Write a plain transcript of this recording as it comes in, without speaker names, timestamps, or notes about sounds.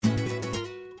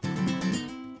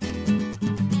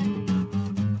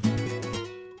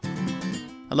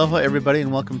Aloha, everybody,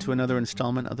 and welcome to another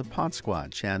installment of the Pod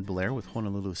Squad. Chad Blair with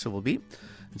Honolulu Civil Beat.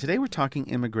 And today we're talking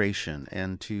immigration,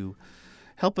 and to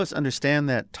help us understand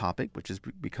that topic, which is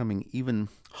becoming even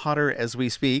hotter as we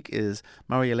speak, is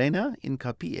Marielena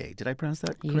Hincapie. Did I pronounce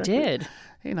that correctly? You did.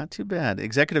 Hey, not too bad.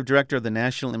 Executive Director of the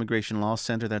National Immigration Law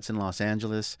Center, that's in Los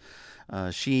Angeles.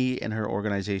 She and her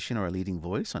organization are a leading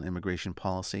voice on immigration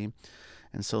policy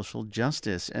and social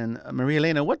justice. And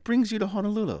Marielena, what brings you to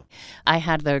Honolulu? I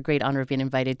had the great honor of being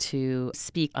invited to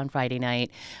speak on Friday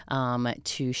night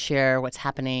to share what's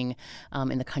happening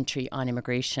in the country on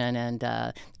immigration.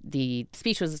 And the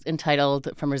speech was entitled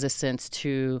From Resistance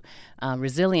to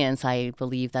Resilience. I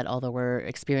believe that although we're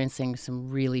experiencing some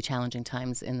really challenging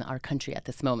times in our country at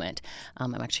this moment,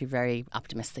 I'm actually very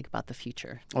optimistic about the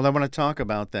future. Well, I want to talk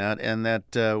about that, and that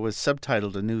was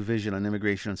subtitled A New Vision on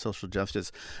Immigration and Social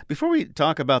Justice. Before we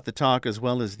talk about the talk as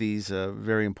well as these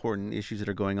very important issues that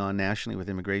are going on nationally with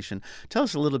immigration, tell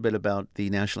us a little bit about the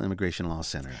National Immigration Law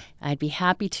Center. I'd be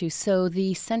happy to. So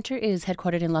the center is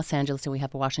headquartered in Los Angeles, and we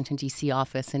have a Washington, D.C.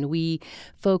 office, and we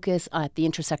focus at the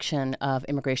intersection of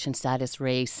immigration status,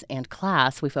 race, and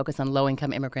class. We focus on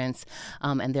low-income immigrants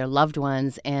and their loved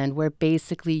ones, and we're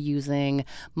basically using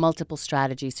multiple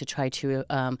strategies to try to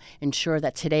ensure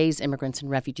that today's immigrants and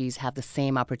refugees have the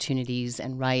same opportunities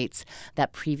and rights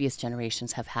that previous generations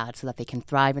have had, so that they can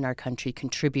thrive in our country,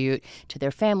 contribute to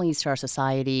their families, to our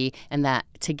society, and that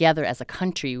together as a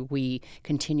country we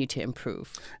continue to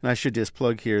improve. And I should just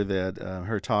plug here that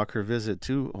her visit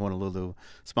to Honolulu,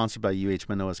 sponsored by UH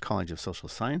Manoa's College of Social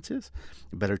Sciences,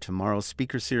 Better Tomorrow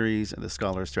Speaker Series, and the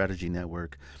Scholar Strategy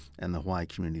Network, and the Hawaii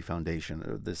Community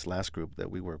Foundation, this last group that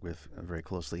we work with very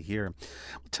closely here.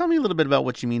 Well, tell me a little bit about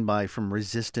what you mean by from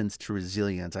resistance to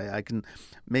resilience. I can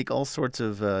make all sorts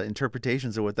of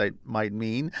interpretations of what that might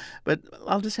mean, but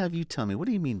I'll just have you tell me, what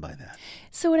do you mean by that?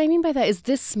 So what I mean by that is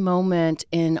this moment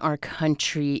in our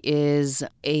country is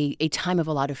a time of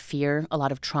a lot of fear, a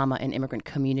lot of trauma in immigrant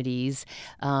communities.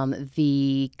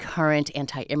 The current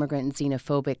anti-immigrant and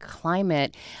xenophobic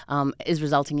climate is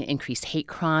resulting in increased hate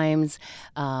crimes.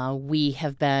 We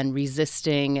have been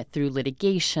resisting through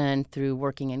litigation, through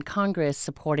working in Congress,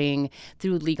 supporting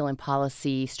through legal and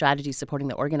policy strategies, supporting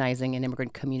the organizing in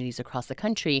immigrant communities across the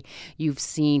country. You've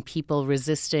seen people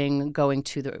resisting going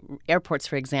to the airports,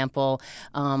 for example,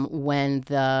 when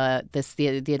the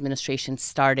administration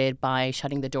started by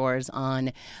shutting the doors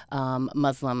on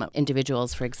Muslim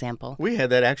individuals, for example. We had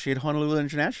that actually at Honolulu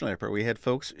International Airport. We had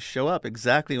folks show up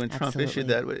exactly when Trump issued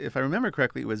that. If I remember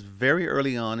correctly, it was very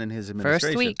early on in his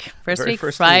administration. First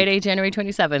week, Friday, January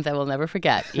 27th. I will never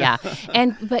forget. Yeah.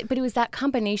 But it was that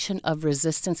combination of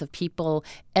resistance of people,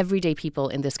 everyday people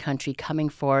in this country coming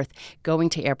forth, going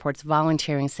to airports,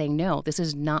 volunteering, saying, no, this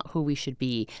is not who we should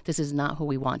be. This is not who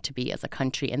we want to be as a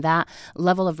country. And that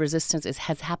level of resistance is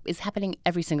happening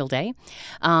every single day.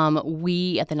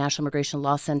 We at the National Immigration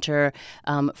Law Center,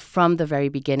 from the very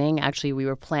beginning, actually, we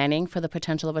were planning for the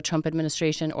potential of a Trump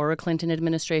administration or a Clinton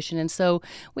administration. And so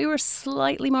we were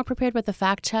slightly more prepared, but the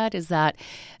fact, Chad, is that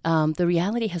the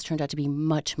reality has turned out to be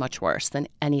much, much worse than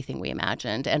anything we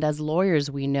imagined. And as lawyers,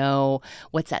 we know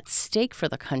what's at stake for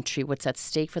the country, what's at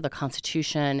stake for the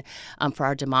Constitution, for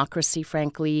our democracy,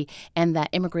 frankly, and that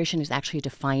immigration is actually it's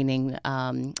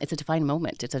a defining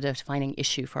moment. It's a defining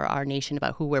issue for our nation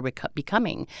about who we're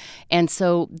becoming. And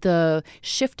so the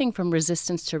shifting from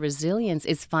resistance to resilience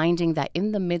is finding that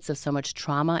in the midst of so much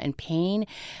trauma and pain,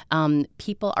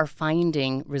 people are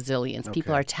finding resilience. Okay.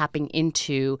 People are tapping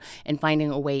into and finding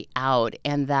a way out,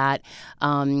 and that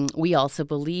we also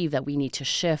believe that we need to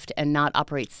shift and not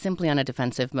operate simply on a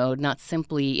defensive mode, not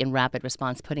simply in rapid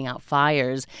response putting out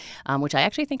fires, which I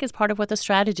actually think is part of what the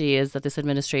strategy is that this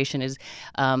administration is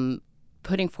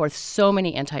putting forth so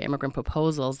many anti-immigrant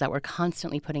proposals that we're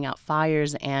constantly putting out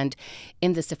fires and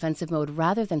in this defensive mode,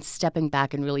 rather than stepping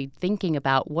back and really thinking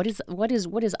about what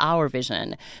is our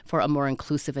vision for a more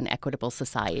inclusive and equitable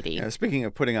society. Yeah, speaking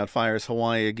of putting out fires,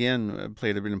 Hawaii again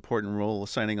played an important role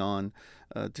signing on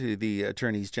to the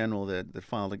attorneys general that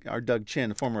filed. Our Doug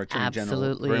Chin, former attorney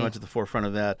general, very much at the forefront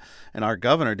of that, and our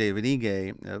governor David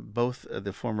Ige, both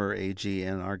the former AG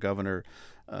and our governor,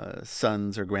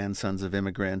 sons or grandsons of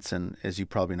immigrants, and as you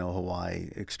probably know, Hawaii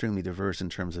extremely diverse in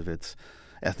terms of its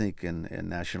ethnic and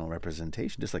national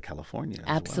representation, just like California.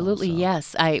 Absolutely, as well,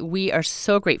 so. Yes. We are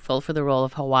so grateful for the role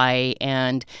of Hawaii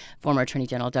and former Attorney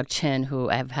General Doug Chin, who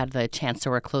I've had the chance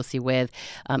to work closely with.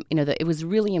 It was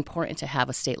really important to have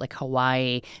a state like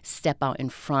Hawaii step out in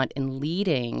front in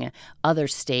leading other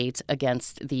states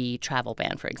against the travel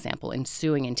ban, for example, and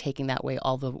suing and taking that way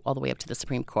all the way up to the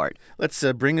Supreme Court. Let's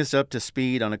bring us up to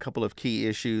speed on a couple of key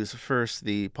issues. First,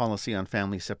 the policy on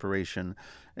family separation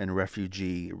and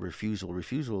refugee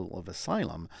refusal of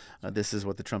asylum. This is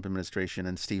what the Trump administration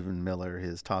and Stephen Miller,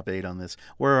 his top aide on this.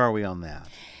 Where are we on that?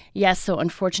 Yes, so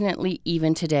unfortunately,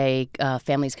 even today,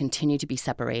 families continue to be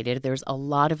separated. There's a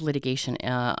lot of litigation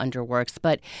under works.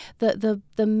 But the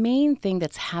main thing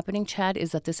that's happening, Chad,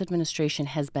 is that this administration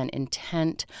has been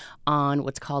intent on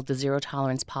what's called the zero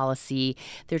tolerance policy.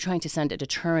 They're trying to send a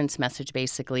deterrence message,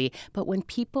 basically. But when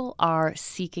people are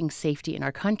seeking safety in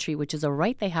our country, which is a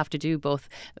right they have to do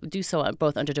so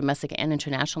both under domestic and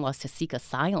international laws to seek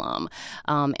asylum,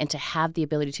 and to have the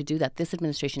ability to do that, this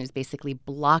administration is basically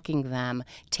blocking them,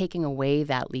 taking away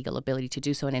that legal ability to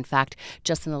do so. And in fact,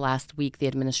 just in the last week, the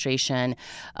administration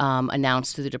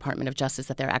announced through the Department of Justice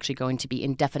that they're actually going to be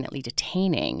indefinitely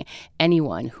detaining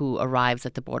anyone who arrives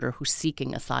at the border who's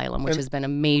seeking asylum, which has been a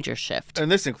major shift.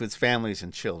 And this includes families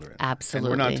and children.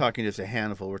 Absolutely. And we're not talking just a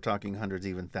handful. We're talking hundreds,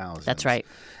 even thousands. That's right.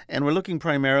 And we're looking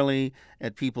primarily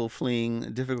at people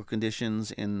fleeing difficult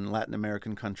conditions in Latin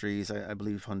American countries. I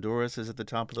believe Honduras is at the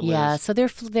top of the list. Yeah, so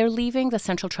they're leaving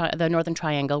the Northern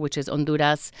Triangle, which is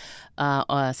Honduras,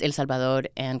 El Salvador,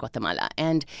 and Guatemala.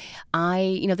 And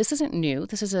this isn't new.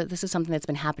 This is something that's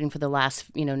been happening for the last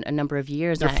a number of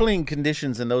years. They're fleeing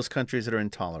conditions in those countries that are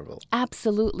intolerable.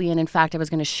 Absolutely. And in fact, I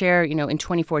was going to share, in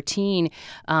 2014,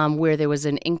 where there was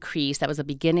an increase. That was the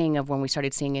beginning of when we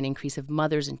started seeing an increase of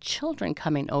mothers and children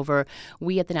coming over.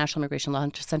 We at the National Immigration Law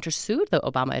Center sued the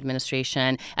Obama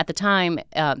administration. At the time,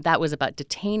 that was about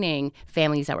detaining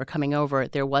families that were coming over.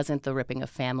 There wasn't the ripping of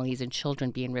families and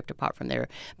children being ripped apart from their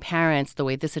parents the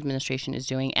way this administration is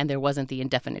doing, and there wasn't the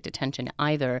indefinite detention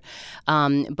either.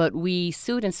 But we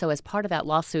sued, and so as part of that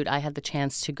lawsuit, I had the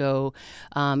chance to go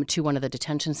to one of the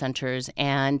detention centers.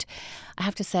 And I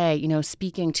have to say,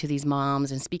 speaking to these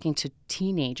moms and speaking to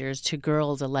teenagers, to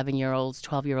girls, 11-year-olds,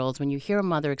 12-year-olds, when you hear a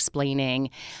mother explaining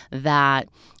that,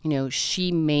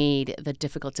 she made the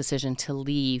difficult decision to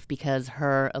leave because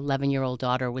her 11-year-old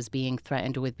daughter was being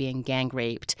threatened with being gang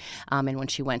raped. And when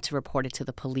she went to report it to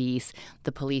the police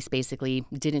basically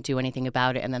didn't do anything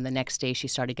about it. And then the next day she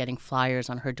started getting flyers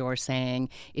on her door saying,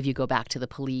 if you go back to the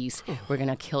police, we're going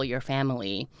to kill your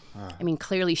family. I mean,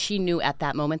 clearly she knew at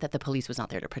that moment that the police was not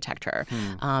there to protect her.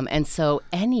 And so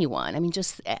anyone,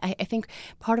 I think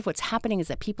part of what's happening is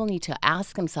that people need to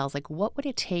ask themselves, what would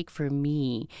it take for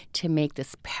me to make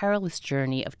this perilous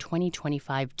journey of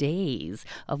 25 days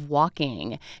of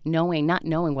walking, not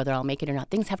knowing whether I'll make it or not?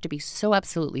 Things have to be so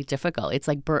absolutely difficult. It's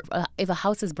like if a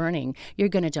house is burning, you're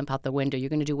going to jump out the window. You're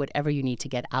going to do whatever you need to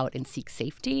get out and seek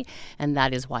safety. And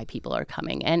that is why people are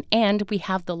coming. And we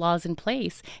have the laws in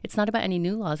place. It's not about any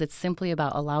new laws. It's simply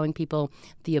about allowing people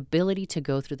the ability to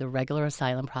go through the regular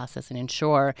asylum process and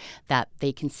ensure that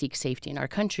they can seek safety in our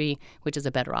country, which is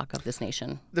a bedrock of this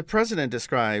nation. The president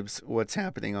describes what's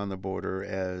happening on the border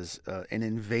as an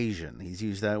invasion. He's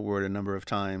used that word a number of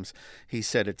times. He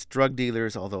said it's drug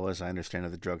dealers, although as I understand it,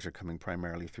 the drugs are coming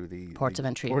primarily through the ports of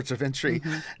entry.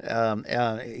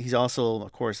 Mm-hmm. He's also,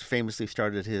 of course, famously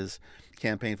started his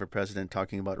campaign for president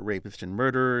talking about rapists and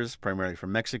murderers, primarily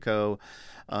from Mexico.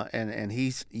 And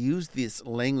he's used this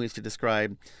language to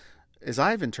describe, as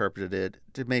I've interpreted it,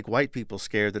 to make white people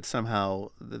scared that somehow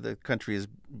the country is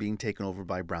being taken over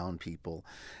by brown people.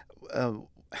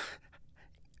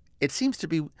 It seems to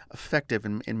be effective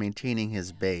in maintaining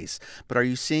his base. But are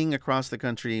you seeing across the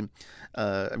country,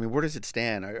 where does it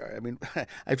stand?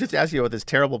 I've just asked you about this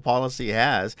terrible policy he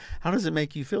has. How does it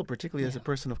make you feel, particularly as a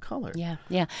person of color? Yeah.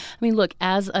 Look,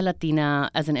 as a Latina,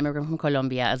 as an immigrant from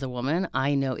Colombia, as a woman,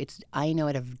 I know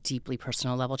at a deeply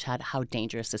personal level, Chad, how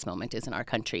dangerous this moment is in our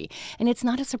country. And it's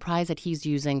not a surprise that he's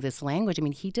using this language.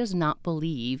 He does not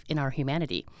believe in our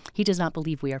humanity. He does not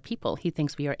believe we are people. He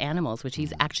thinks we are animals, which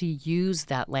he's actually used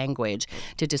that language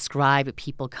to describe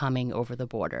people coming over the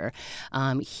border.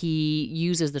 He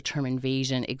uses the term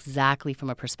invasion exactly from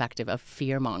a perspective of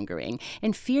fear-mongering.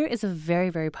 And fear is a very,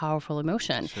 very powerful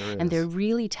emotion. Sure and they're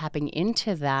really tapping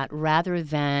into that rather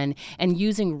than, and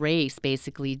using race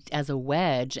basically as a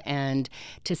wedge and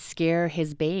to scare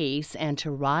his base and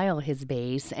to rile his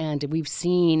base. And we've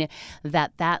seen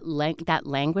that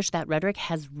language, that rhetoric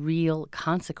has real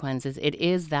consequences. It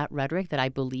is that rhetoric that I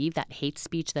believe, that hate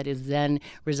speech that is then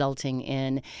resulting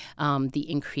in the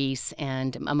increase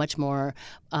and a much more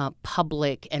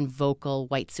public and vocal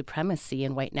white supremacy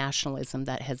and white nationalism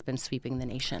that has been sweeping the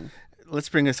nation. let's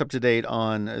bring us up to date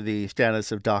on the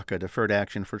status of DACA, Deferred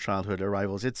Action for Childhood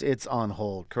Arrivals. It's on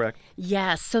hold, correct?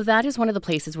 Yes. So that is one of the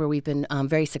places where we've been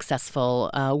very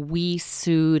successful. We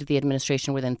sued the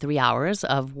administration within 3 hours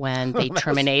of when they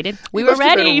terminated. We were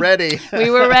ready. We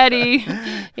were ready.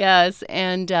 Yes.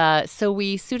 And so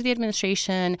we sued the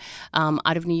administration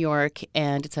out of New York,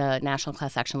 and it's a national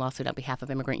class action lawsuit on behalf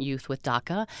of immigrant youth with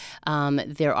DACA.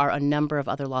 There are a number of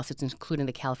other lawsuits, including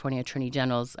the California Attorney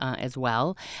General's as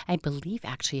well. I believe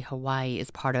actually Hawaii is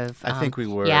part of. I think we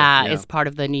were. Yeah, is part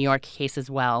of the New York case as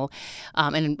well,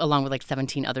 and along with like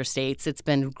 17 other states. It's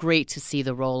been great to see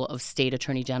the role of state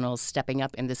attorney generals stepping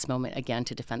up in this moment again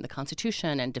to defend the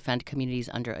Constitution and defend communities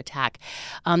under attack.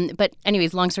 But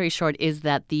anyways, long story short is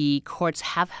that the courts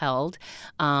have held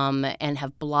and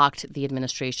have blocked the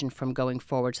administration from going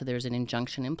forward. So there's an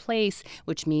injunction in place,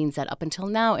 which means that up until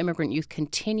now, immigrant youth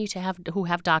who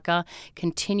have DACA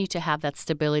continue to have that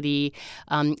stability.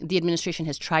 The administration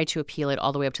has tried to appeal it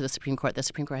all the way up to the Supreme Court. The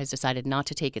Supreme Court has decided not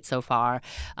to take it so far,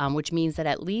 which means that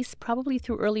at least probably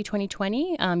through early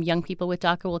 2020, young people with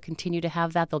DACA will continue to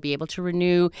have that. They'll be able to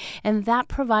renew, and that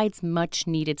provides much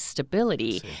needed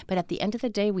stability. But at the end of the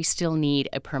day, we still need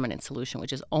a permanent solution,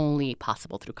 which is only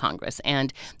possible through Congress.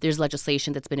 And there's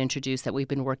legislation that's been introduced that we've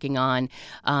been working on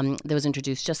that was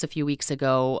introduced just a few weeks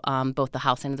ago, both the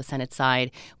House and the Senate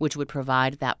side, which would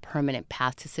provide that permanent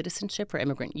path to citizenship for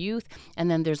immigrant youth. And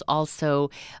then there's also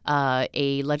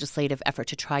a legislative effort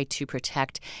to try to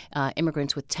protect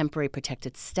immigrants with temporary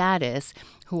protected status,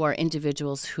 who are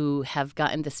individuals who have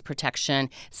gotten this protection.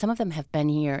 Some of them have been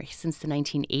here since the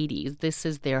 1980s. This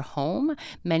is their home.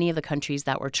 Many of the countries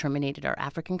that were terminated are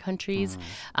African countries.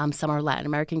 Some are Latin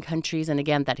American countries. And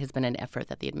again, that has been an effort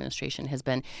that the administration has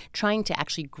been trying to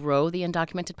actually grow the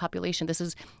undocumented population. This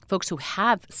is folks who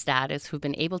have status, who've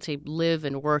been able to live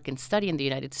and work and study in the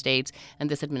United States. And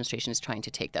this administration is trying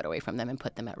to take that away from them and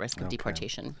put them at risk of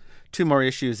deportation. Two more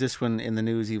issues. This one in the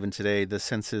news even today, the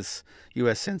census,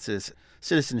 U.S. Census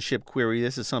citizenship query.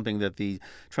 This is something that the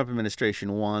Trump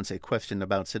administration wants, a question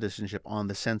about citizenship on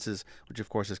the census, which of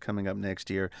course is coming up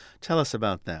next year. Tell us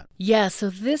about that. Yeah,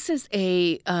 so this is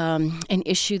an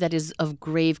issue that is of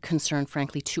grave concern,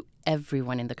 frankly, to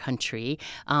everyone in the country.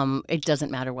 It doesn't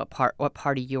matter what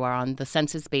party you are on. The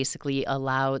census basically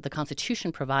the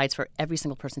Constitution provides for every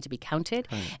single person to be counted.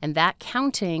 Right. And that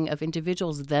counting of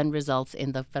individuals then results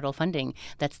in the federal funding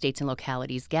that states and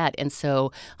localities get. And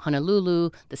so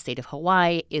Honolulu, the state of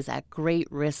Hawaii, is at great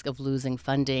risk of losing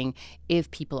funding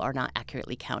if people are not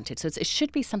accurately counted. So it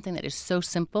should be something that is so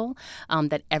simple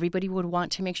that everybody would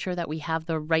want to make sure that we have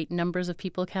the right numbers of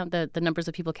people the numbers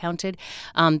of people counted.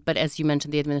 But as you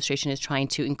mentioned, the administration is trying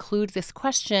to include this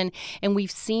question, and we've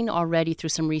seen already through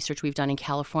some research we've done in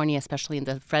California, especially in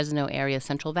the Fresno area,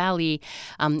 Central Valley,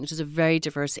 which is a very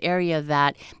diverse area,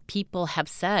 that people have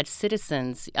said,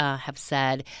 citizens have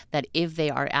said that if they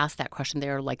are asked that question, they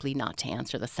are likely not to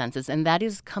answer the census. And that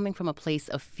is coming from a place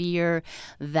of fear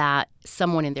that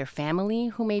someone in their family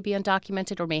who may be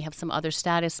undocumented or may have some other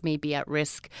status may be at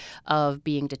risk of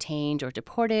being detained or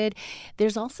deported.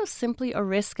 There's also simply a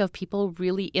risk of people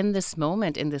really in this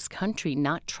moment, in this country,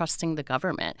 not trusting the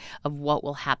government of what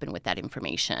will happen with that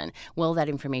information. Will that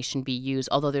information be used,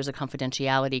 although there's a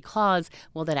confidentiality clause,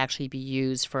 will that actually be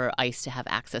used for ICE to have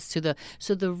access to the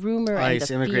rumor ICE, and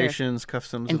the immigrations,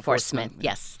 customs enforcement.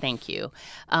 Yes, thank you.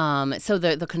 So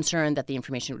the concern that the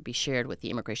information would be shared with the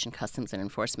Immigration, Customs, and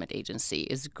Enforcement Agency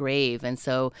is grave. And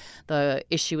so the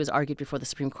issue is argued before the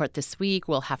Supreme Court this week.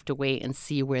 We'll have to wait and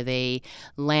see where they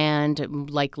land.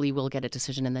 Likely we'll get a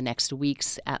decision in the next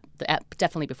weeks,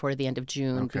 definitely before the end of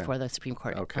June, before the Supreme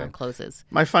Court closes.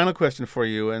 My final question for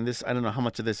you, and this, I don't know how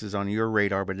much of this is on your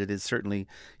radar, but it is certainly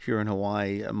here in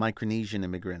Hawaii, Micronesian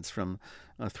immigrants from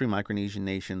 3 Micronesian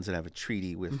nations that have a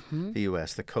treaty with the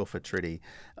U.S., the COFA Treaty.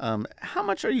 How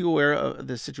much are you aware of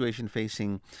the situation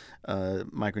facing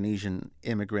Micronesian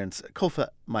immigrants, COFA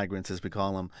migrants as we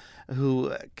call them,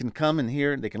 who can come in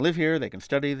here, they can live here, they can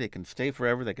study, they can stay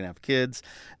forever, they can have kids,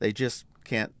 they just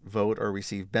can't vote or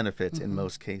receive benefits in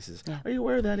most cases. Yeah. Are you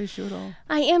aware of that issue at all?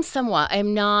 I am somewhat.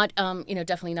 I'm not,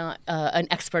 definitely not an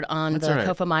expert on the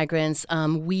COFA migrants.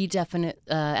 We definitely,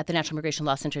 at the National Immigration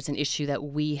Law Center, it's an issue that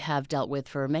we have dealt with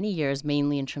for many years,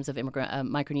 mainly in terms of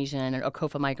Micronesian or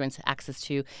COFA migrants' access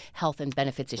to health and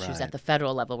benefits issues at the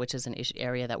federal level, which is an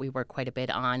area that we work quite a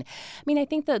bit on. I mean, I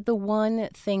think that the one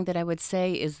thing that I would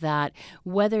say is that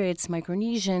whether it's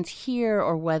Micronesians here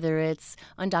or whether it's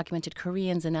undocumented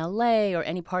Koreans in LA Hawaii or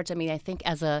any parts. I mean, I think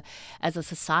as a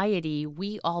society,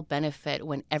 we all benefit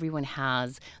when everyone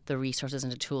has the resources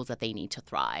and the tools that they need to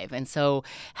thrive. And so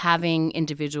having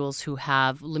individuals who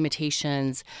have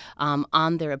limitations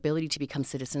on their ability to become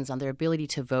citizens, on their ability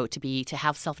to vote, to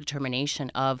have self-determination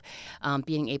of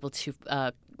being able to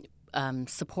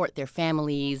support their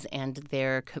families and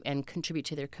contribute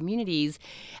to their communities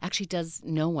actually does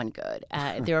no one good.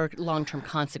 There are long-term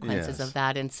consequences of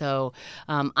that, and so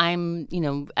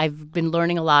I've been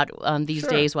learning a lot these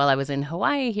days while I was in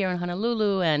Hawaii here in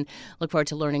Honolulu, and look forward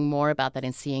to learning more about that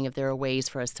and seeing if there are ways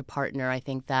for us to partner. I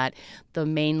think that the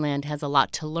mainland has a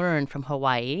lot to learn from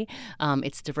Hawaii,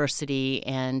 its diversity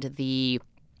and the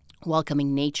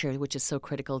welcoming nature, which is so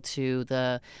critical to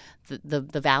the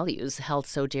values held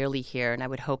so dearly here, and I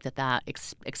would hope that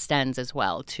extends as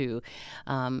well to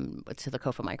the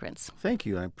Kofa migrants. Thank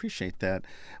you. I appreciate that.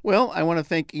 Well, I want to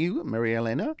thank you,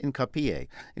 Marielena Hincapie,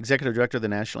 Executive Director of the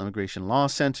National Immigration Law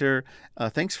Center.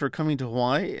 Thanks for coming to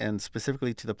Hawaii and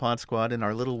specifically to the Pod Squad in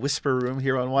our little whisper room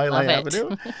here on Wailea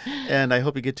Avenue. And I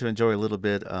hope you get to enjoy a little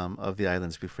bit of the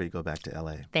islands before you go back to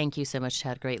LA. Thank you so much,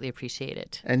 Chad. Greatly appreciate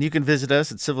it. And you can visit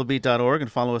us at civilbeat.org and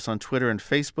follow us on Twitter and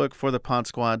Facebook. For the Pod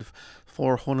Squad,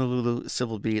 for Honolulu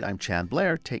Civil Beat, I'm Chad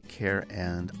Blair. Take care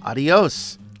and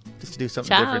adios. Just to do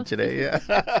something different today.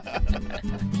 Yeah.